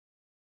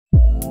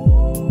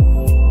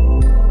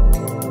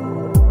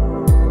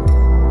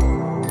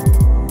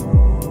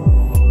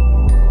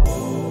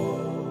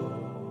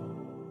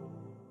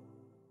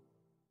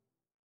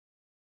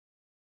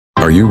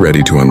you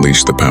ready to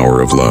unleash the power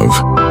of love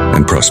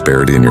and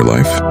prosperity in your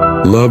life?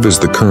 Love is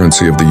the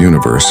currency of the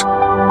universe,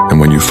 and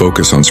when you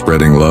focus on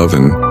spreading love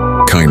and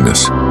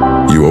kindness,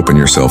 you open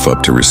yourself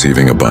up to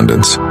receiving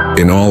abundance.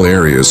 In all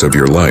areas of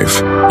your life,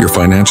 your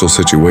financial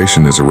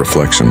situation is a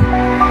reflection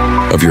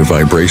of your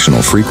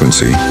vibrational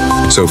frequency.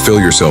 So fill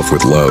yourself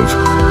with love,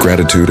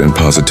 gratitude, and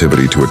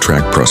positivity to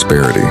attract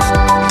prosperity.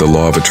 The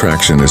law of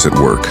attraction is at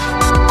work.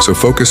 So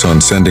focus on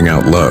sending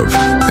out love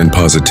and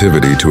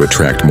positivity to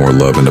attract more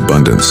love and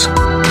abundance.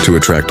 To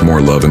attract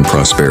more love and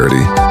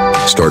prosperity,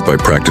 start by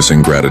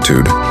practicing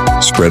gratitude,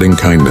 spreading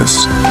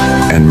kindness,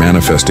 and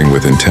manifesting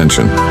with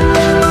intention.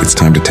 It's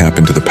time to tap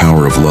into the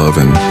power of love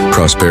and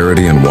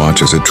prosperity and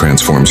watch as it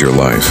transforms your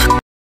life.